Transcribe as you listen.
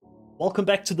Welcome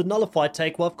back to the Nullified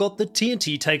Take, where I've got the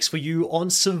TNT takes for you on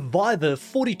Survivor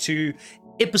 42,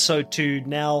 Episode 2.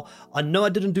 Now, I know I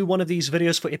didn't do one of these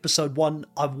videos for Episode 1.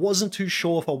 I wasn't too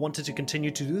sure if I wanted to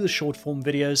continue to do the short form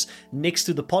videos next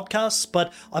to the podcasts,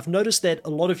 but I've noticed that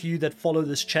a lot of you that follow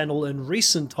this channel in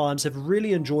recent times have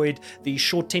really enjoyed the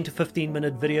short 10 to 15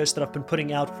 minute videos that I've been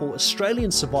putting out for Australian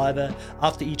Survivor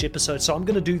after each episode. So I'm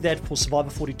going to do that for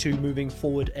Survivor 42 moving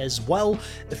forward as well.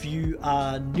 If you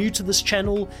are new to this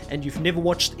channel and you've never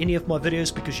watched any of my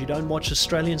videos because you don't watch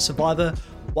Australian Survivor,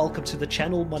 welcome to the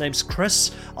channel. My name's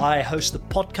Chris. I host the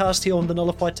podcast here on the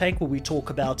Nullified Take where we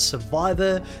talk about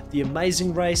Survivor, The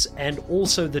Amazing Race, and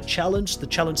also The Challenge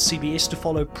CBS to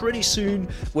follow pretty soon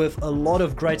with a lot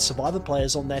of great Survivor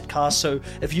players on that cast. So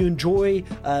if you enjoy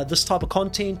this type of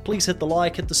content, please hit the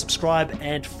like, hit the subscribe,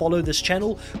 and follow this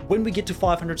channel. When we get to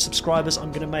 500 subscribers,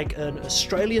 I'm going to make an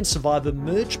Australian Survivor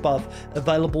merch buff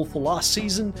available for last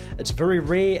season. It's very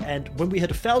rare, and when we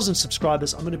hit 1,000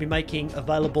 subscribers, I'm going to be making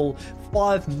available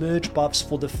 5 merge buffs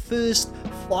for the first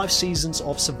 5 seasons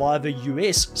of Survivor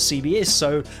US CBS.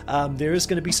 So there is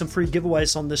going to be some free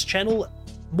giveaways on this channel.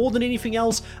 More than anything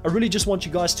else, I really just want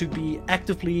you guys to be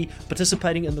actively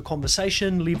participating in the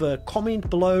conversation. Leave a comment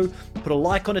below, put a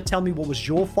like on it, tell me what was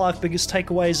your 5 biggest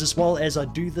takeaways as well as I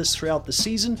do this throughout the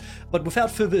season. But without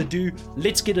further ado,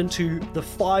 let's get into the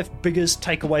 5 biggest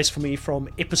takeaways for me from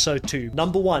episode 2.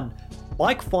 Number 1.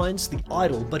 Mike finds the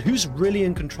idol, but who's really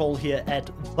in control here at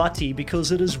Vati?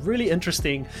 Because it is really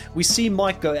interesting. We see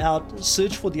Mike go out,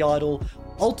 search for the idol,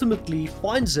 ultimately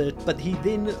finds it, but he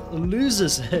then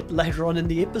loses it later on in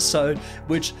the episode,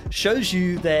 which shows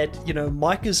you that, you know,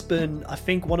 Mike has been, I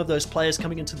think, one of those players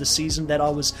coming into the season that I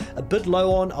was a bit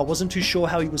low on. I wasn't too sure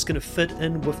how he was going to fit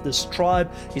in with this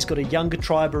tribe. He's got a younger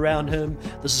tribe around him.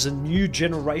 This is a new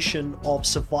generation of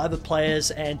Survivor players,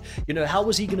 and, you know, how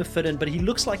was he going to fit in? But he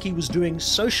looks like he was doing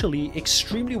socially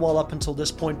extremely well up until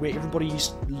this point where everybody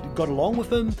got along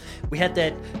with him. We had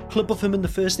that clip of him in the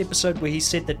first episode where he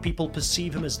said that people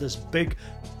perceive him as this big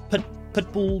pit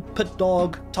bull, pit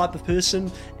dog type of person,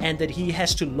 and that he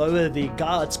has to lower their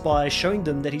guards by showing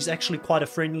them that he's actually quite a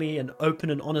friendly and open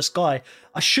and honest guy.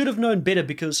 I should have known better,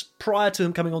 because prior to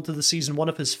him coming onto the season, one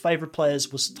of his favorite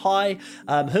players was Ty.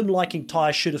 Him liking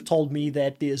Ty should have told me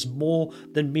that there's more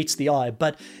than meets the eye.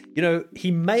 But, you know,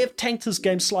 he may have tanked his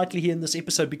game slightly here in this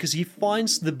episode because he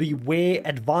finds the beware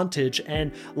advantage.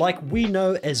 And like we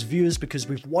know as viewers, because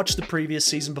we've watched the previous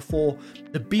season before,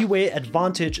 the beware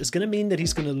advantage is going to mean that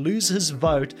he's going to lose his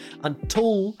vote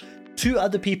until 2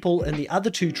 other people in the other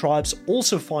 2 tribes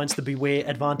also finds the beware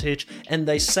advantage, and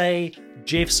they say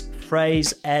Jeff's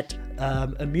phrase at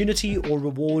immunity or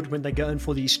reward when they go in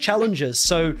for these challenges.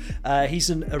 So he's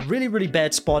in a really, really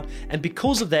bad spot, and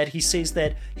because of that, he says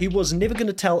that he was never going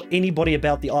to tell anybody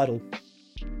about the idol.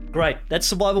 Great, that's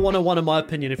Survivor 101 in my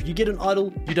opinion. If you get an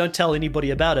idol, you don't tell anybody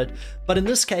about it. But in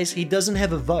this case, he doesn't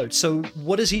have a vote. So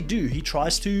what does he do? He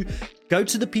tries to go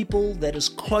to the people that is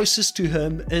closest to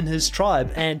him in his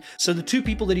tribe. And so the 2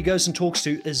 people that he goes and talks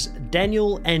to is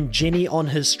Daniel and Jenny on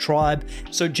his tribe.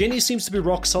 So Jenny seems to be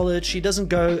rock solid. She doesn't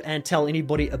go and tell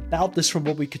anybody about this from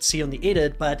what we could see on the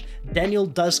edit, but Daniel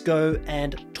does go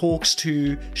and talks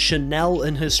to Chanel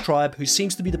in his tribe, who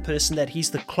seems to be the person that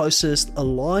he's the closest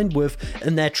aligned with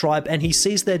in that tribe. And he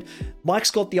says that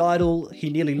Mike's got the idol, he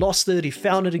nearly lost it, he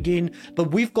found it again,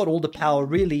 but we've got all the power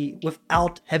really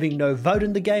without having no vote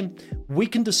in the game. We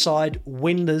can decide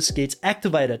when this gets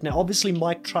activated. Now, obviously,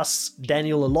 Mike trusts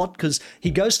Daniel a lot because he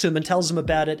goes to him and tells him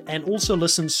about it, and also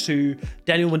listens to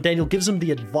Daniel when Daniel gives him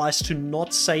the advice to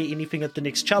not say anything at the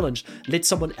next challenge. Let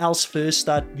someone else first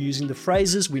start using the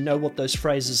phrases. We know what those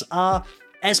phrases are,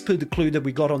 as per the clue that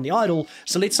we got on the idol.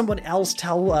 So let someone else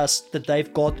tell us that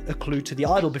they've got a clue to the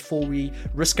idol before we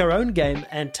risk our own game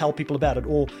and tell people about it.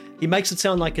 Or he makes it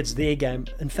sound like it's their game.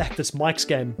 In fact, it's Mike's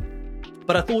game.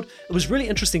 But I thought it was really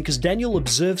interesting because Daniel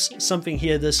observes something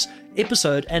here this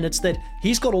episode, and it's that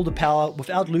he's got all the power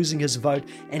without losing his vote,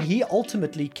 and he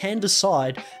ultimately can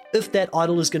decide if that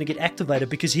idol is going to get activated,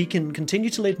 because he can continue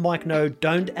to let Mike know,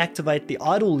 don't activate the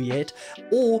idol yet,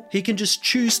 or he can just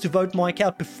choose to vote Mike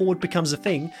out before it becomes a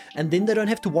thing, and then they don't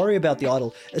have to worry about the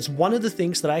idol. It's one of the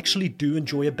things that I actually do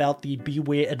enjoy about the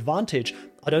beware advantage.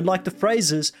 I don't like the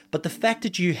phrases, but the fact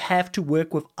that you have to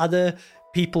work with other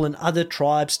people in other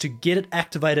tribes to get it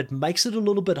activated makes it a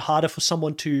little bit harder for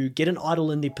someone to get an idol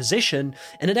in their possession,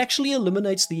 and it actually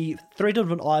eliminates the threat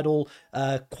of an idol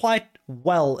quite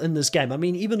well in this game. I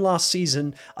mean, even last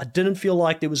season, I didn't feel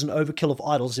like there was an overkill of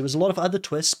idols. There was a lot of other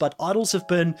twists, but idols have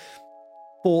been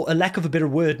for a lack of a better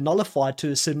word, nullified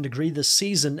to a certain degree this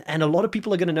season, and a lot of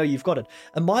people are going to know you've got it.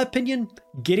 In my opinion,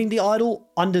 getting the idol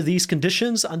under these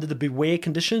conditions, under the beware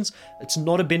conditions, it's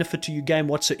not a benefit to your game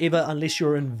whatsoever unless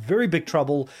you're in very big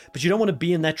trouble, but you don't want to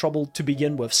be in that trouble to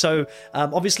begin with. So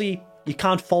obviously you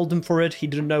can't fault him for it. He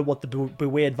didn't know what the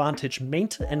beware advantage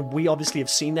meant, and we obviously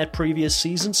have seen that previous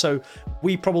season, so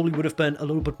we probably would have been a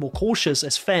little bit more cautious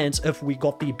as fans if we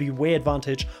got the beware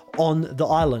advantage on the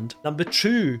island. Number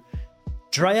 2,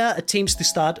 Drea attempts to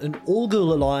start an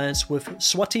all-girl alliance with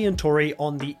Swati and Tori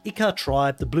on the Ika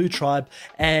tribe, the blue tribe,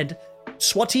 and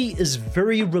Swati is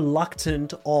very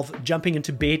reluctant of jumping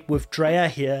into bed with Drea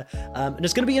here, and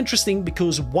it's going to be interesting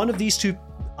because one of these two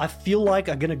I feel like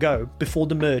are going to go before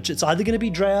the merge. It's either going to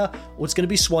be Drea or it's going to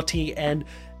be Swati, and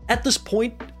at this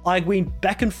point, I went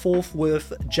back and forth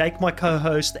with Jake, my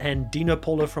co-host, and Dino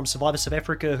Polo from Survivor South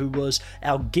Africa, who was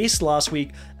our guest last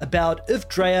week, about if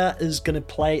Drea is going to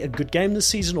play a good game this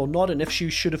season or not, and if she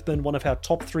should have been one of our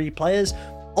top 3 players.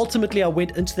 Ultimately, I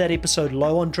went into that episode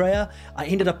low on Drea. I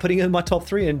ended up putting her in my top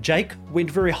 3, and Jake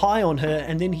went very high on her,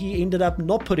 and then he ended up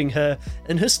not putting her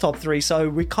in his top 3. So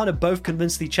we kind of both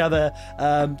convinced each other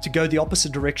to go the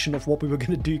opposite direction of what we were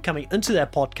going to do coming into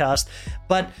that podcast.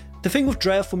 But the thing with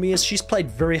Drea for me is she's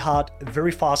played very hard,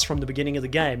 very fast from the beginning of the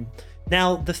game.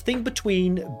 Now, the thing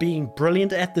between being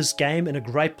brilliant at this game and a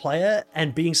great player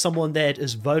and being someone that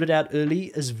is voted out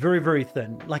early is very, very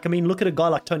thin. Like, I mean, look at a guy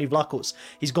like Tony Vlachos.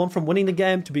 He's gone from winning the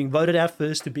game to being voted out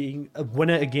first to being a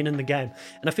winner again in the game.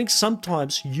 And I think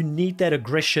sometimes you need that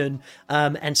aggression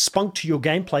and spunk to your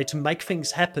gameplay to make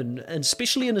things happen. And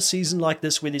especially in a season like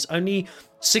this where there's only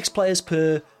 6 players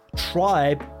per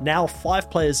tribe, now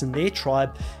 5 players in their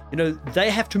tribe, you know, they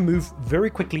have to move very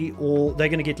quickly or they're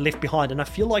going to get left behind. And I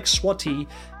feel like Swati,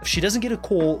 if she doesn't get a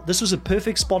call, this was a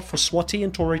perfect spot for Swati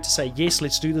and Tori to say, yes,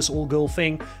 let's do this all-girl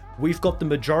thing. We've got the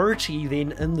majority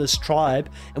then in this tribe,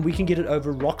 and we can get it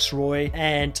over Roxroy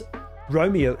and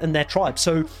Romeo in that tribe.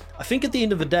 So I think at the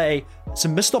end of the day, it's a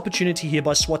missed opportunity here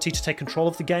by Swati to take control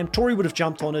of the game. Tori would have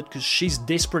jumped on it because she's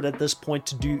desperate at this point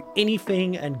to do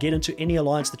anything and get into any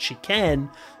alliance that she can.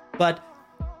 But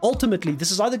ultimately,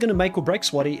 this is either going to make or break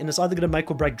Swati, and it's either going to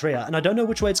make or break Drea. And I don't know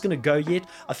which way it's going to go yet.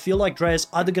 I feel like Drea's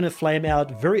either going to flame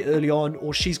out very early on,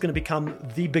 or she's going to become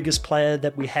the biggest player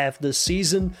that we have this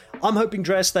season. I'm hoping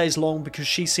Drea stays long because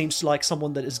she seems like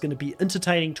someone that is going to be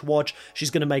entertaining to watch.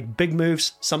 She's going to make big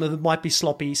moves. Some of it might be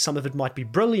sloppy. Some of it might be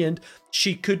brilliant.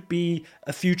 She could be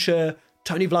a future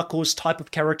Tony Vlachos type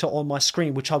of character on my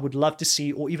screen, which I would love to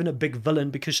see, or even a big villain,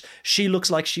 because she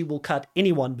looks like she will cut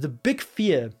anyone. The big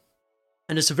fear,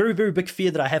 and it's a very, very big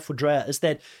fear that I have for Drea, is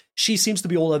that she seems to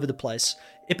be all over the place.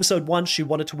 Episode 1, she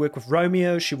wanted to work with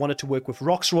Romeo, she wanted to work with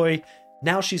Roxroy.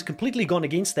 Now she's completely gone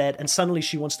against that, and suddenly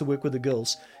she wants to work with the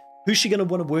girls. Who's she going to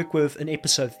want to work with in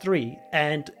episode 3?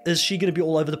 And is she going to be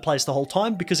all over the place the whole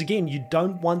time? Because again, you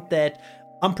don't want that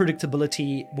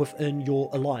unpredictability within your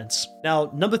alliance. Now,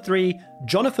 number 3,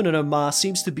 Jonathan and Omar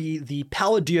seems to be the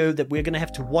power duo that we're going to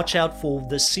have to watch out for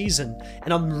this season.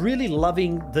 And I'm really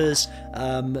loving this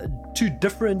 2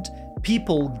 different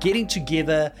people getting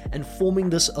together and forming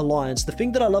this alliance. The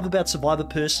thing that I love about Survivor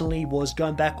personally was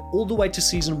going back all the way to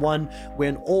season 1, where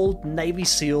an old Navy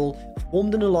SEAL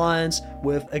formed an alliance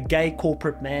with a gay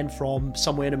corporate man from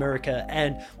somewhere in America,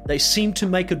 and they seemed to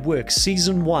make it work.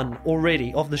 Season 1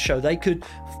 already of the show, they could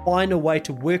find a way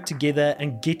to work together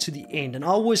and get to the end. And I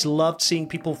always loved seeing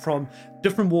people from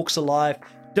different walks of life,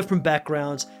 different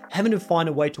backgrounds, having to find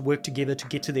a way to work together to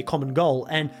get to their common goal.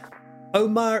 And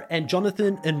Omar and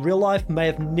Jonathan in real life may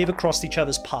have never crossed each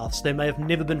other's paths. They may have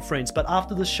never been friends. But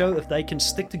after the show, if they can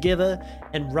stick together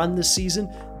and run this season,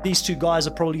 these 2 guys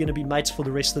are probably going to be mates for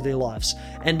the rest of their lives.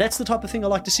 And that's the type of thing I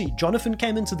like to see. Jonathan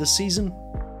came into the season,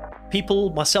 people,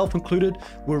 myself included,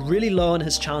 were really low on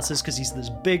his chances because he's this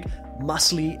big,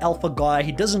 muscly alpha guy.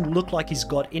 He doesn't look like he's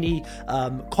got any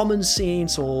common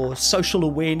sense or social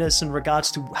awareness in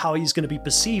regards to how he's going to be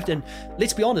perceived. And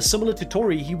let's be honest, similar to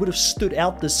Tori, he would have stood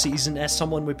out this season as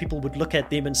someone where people would look at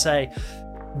them and say,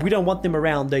 we don't want them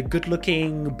around. They're good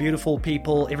looking, beautiful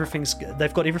people.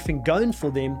 They've got everything going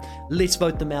for them. Let's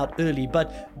vote them out early.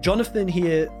 But Jonathan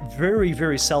here, very,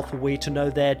 very self-aware to know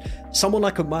that someone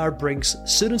like Omar brings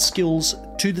certain skills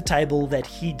to the table that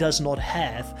he does not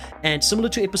have. And similar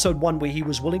to episode 1, where he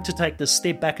was willing to take this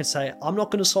step back and say, I'm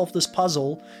not going to solve this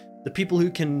puzzle. The people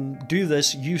who can do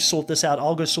this, you sort this out.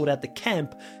 I'll go sort out the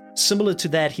camp. Similar to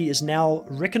that, he is now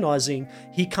recognizing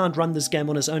he can't run this game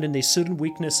on his own, and there's certain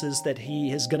weaknesses that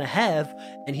he is going to have,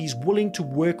 and he's willing to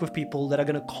work with people that are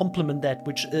going to complement that,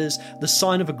 which is the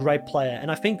sign of a great player.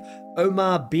 And I think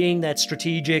Omar, being that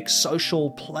strategic,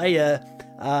 social player,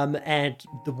 and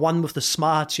the one with the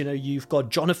smarts, you've got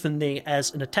Jonathan there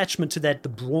as an attachment to that, the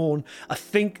brawn. I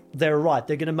think they're right.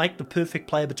 They're going to make the perfect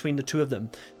player between the two of them.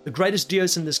 The greatest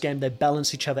duos in this game, they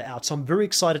balance each other out. So I'm very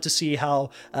excited to see how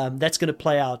that's going to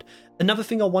play out. Another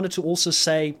thing I wanted to also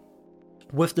say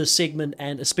with this segment,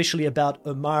 and especially about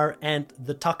Omar and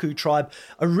the Taku tribe,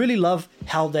 I really love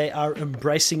how they are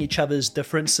embracing each other's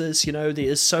differences. There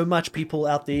is so much people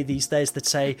out there these days that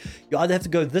say you either have to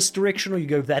go this direction or you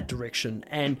go that direction,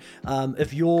 and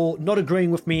if you're not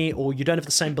agreeing with me or you don't have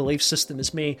the same belief system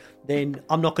as me, then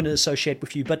I'm not going to associate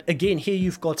with you. But again, here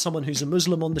you've got someone who's a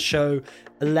Muslim on the show,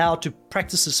 allowed to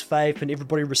practice his faith, and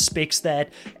everybody respects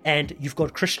that. And you've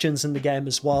got Christians in the game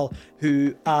as well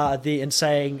who are there and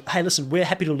saying, hey, listen, we're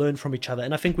happy to learn from each other.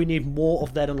 And I think we need more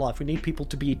of that in life. We need people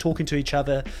to be talking to each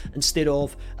other instead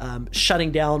of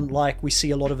shutting down like we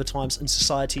see a lot of the times in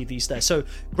society these days. So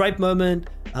great moment.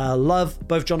 Love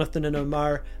both Jonathan and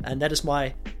Omar, and that is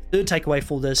my third takeaway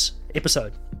for this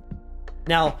episode.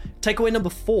 Now, takeaway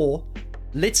number 4,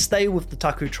 let's stay with the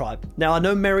Taku tribe. Now, I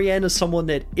know Marianne is someone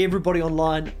that everybody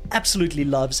online absolutely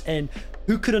loves, and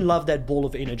who couldn't love that ball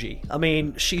of energy? I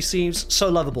mean, she seems so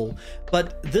lovable.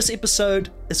 But this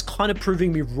episode is kind of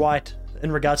proving me right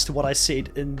in regards to what I said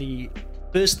in the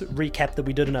first recap that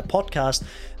we did in our podcast,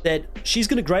 that she's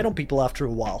going to grate on people after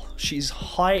a while. She's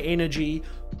high energy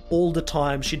all the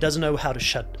time. She doesn't know how to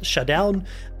shut down,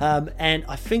 and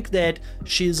I think that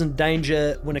she is in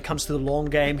danger when it comes to the long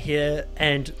game here.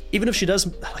 And even if she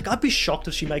doesn't, I'd be shocked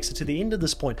if she makes it to the end of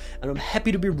this point, and I'm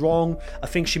happy to be wrong. I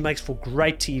think she makes for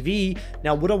great TV.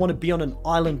 Now, would I want to be on an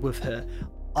island with her?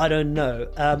 I don't know.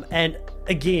 And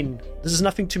again, this is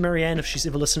nothing to Marianne if she's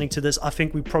ever listening to this. I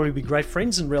think we'd probably be great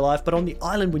friends in real life, but on the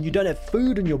island, when you don't have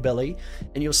food in your belly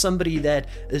and you're somebody that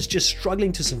is just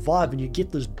struggling to survive, and you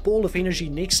get this ball of energy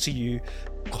next to you,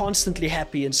 constantly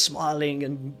happy and smiling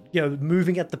and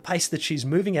moving at the pace that she's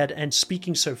moving at and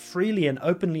speaking so freely and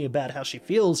openly about how she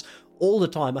feels all the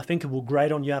time, I think it will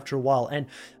grate on you after a while. And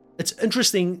it's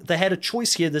interesting, they had a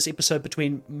choice here this episode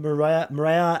between Mariah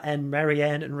and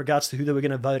Marianne in regards to who they were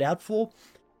going to vote out for.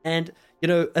 And,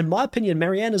 in my opinion,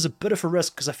 Marianne is a bit of a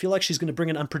risk because I feel like she's going to bring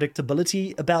an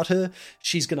unpredictability about her.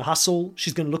 She's going to hustle.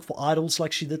 She's going to look for idols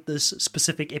like she did this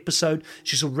specific episode.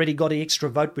 She's already got an extra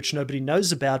vote, which nobody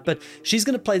knows about, but she's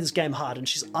going to play this game hard, and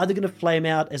she's either going to flame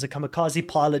out as a kamikaze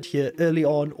pilot here early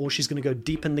on, or she's going to go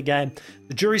deep in the game.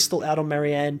 The jury's still out on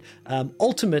Marianne.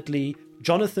 Ultimately,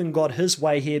 Jonathan got his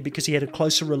way here because he had a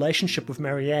closer relationship with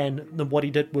Marianne than what he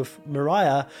did with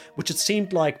Mariah, which it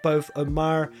seemed like both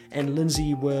Omar and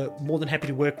Lindsay were more than happy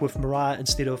to work with Mariah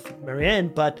instead of Marianne,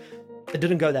 but it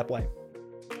didn't go that way.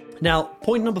 Now,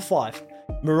 point number 5.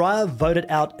 Mariah voted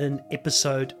out in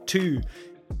episode 2.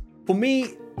 For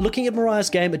me, looking at Mariah's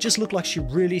game, it just looked like she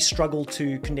really struggled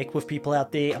to connect with people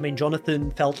out there. I mean,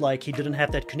 Jonathan felt like he didn't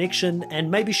have that connection,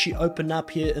 and maybe she opened up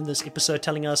here in this episode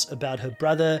telling us about her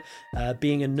brother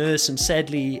being a nurse and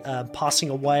sadly passing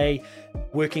away,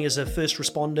 working as a first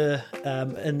responder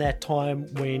in that time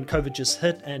when COVID just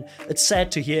hit. And it's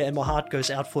sad to hear, and my heart goes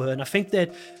out for her. And I think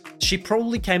that she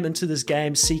probably came into this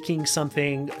game seeking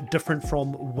something different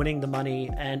from winning the money,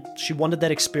 and she wanted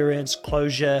that experience,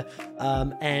 closure,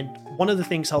 and one of the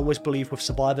things I always believe with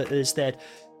Survivor is that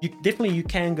you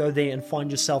can go there and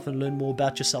find yourself and learn more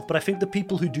about yourself, but I think the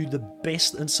people who do the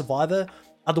best in Survivor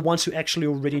are the ones who actually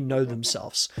already know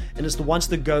themselves, and it's the ones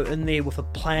that go in there with a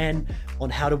plan on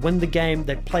how to win the game.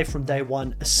 They play from day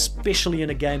one, especially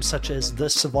in a game such as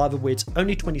this Survivor where it's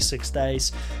only 26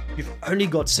 days, you've only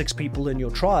got 6 people in your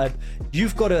tribe,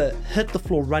 you've got to hit the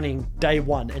floor running day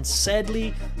one, and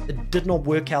sadly it did not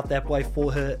work out that way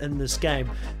for her in this game,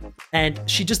 and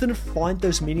she just didn't find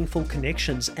those meaningful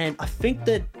connections. And I think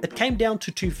that it came down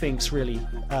to 2 things really,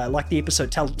 like the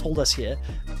episode told us here.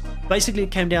 Basically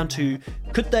it came down to,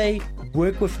 could they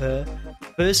work with her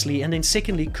firstly, and then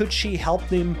secondly, could she help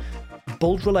them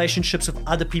build relationships with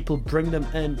other people, bring them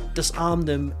in, disarm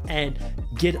them, and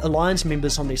get alliance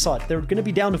members on their side. They're going to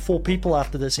be down to 4 people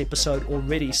after this episode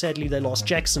already. Sadly, they lost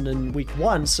Jackson in week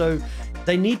 1, so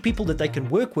they need people that they can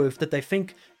work with, that they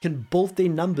think can build their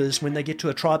numbers when they get to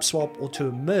a tribe swap or to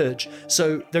a merge.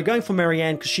 So they're going for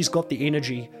Marianne because she's got the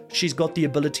energy, she's got the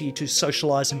ability to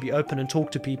socialize and be open and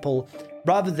talk to people,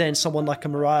 rather than someone like a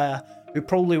Mariah who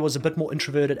probably was a bit more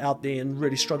introverted out there and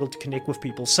really struggled to connect with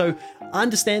people. So I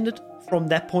understand it from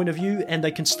that point of view, and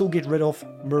they can still get rid of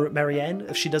Marianne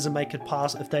if she doesn't make it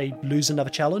past, if they lose another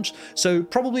challenge. So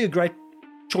probably a great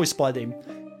choice by them.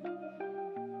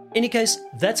 Any case,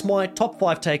 that's my top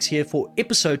 5 takes here for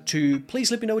episode 2.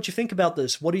 Please let me know what you think about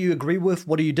this. What do you agree with?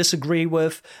 What do you disagree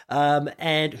with?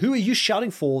 And who are you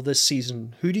shouting for this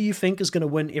season? Who do you think is going to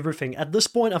win everything? At this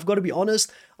point, I've got to be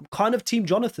honest, I'm kind of Team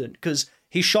Jonathan because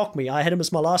he shocked me. I had him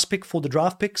as my last pick for the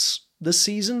draft picks this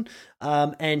season,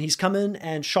 and he's come in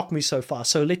and shocked me so far.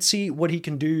 So let's see what he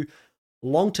can do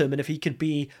long term and if he could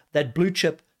be that blue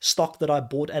chip stock that I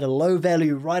bought at a low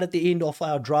value right at the end of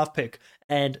our draft pick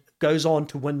and goes on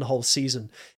to win the whole season.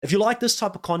 If you like this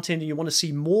type of content and you want to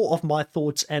see more of my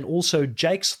thoughts and also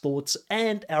Jake's thoughts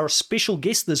and our special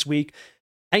guest this week,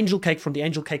 Angel Cake from the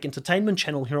Angel Cake Entertainment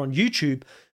channel here on YouTube,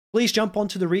 please jump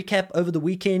onto the recap over the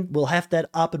weekend. We'll have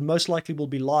that up and most likely will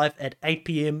be live at 8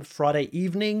 p.m. Friday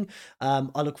evening.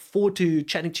 I look forward to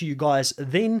chatting to you guys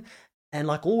then. And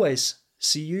like always,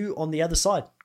 see you on the other side.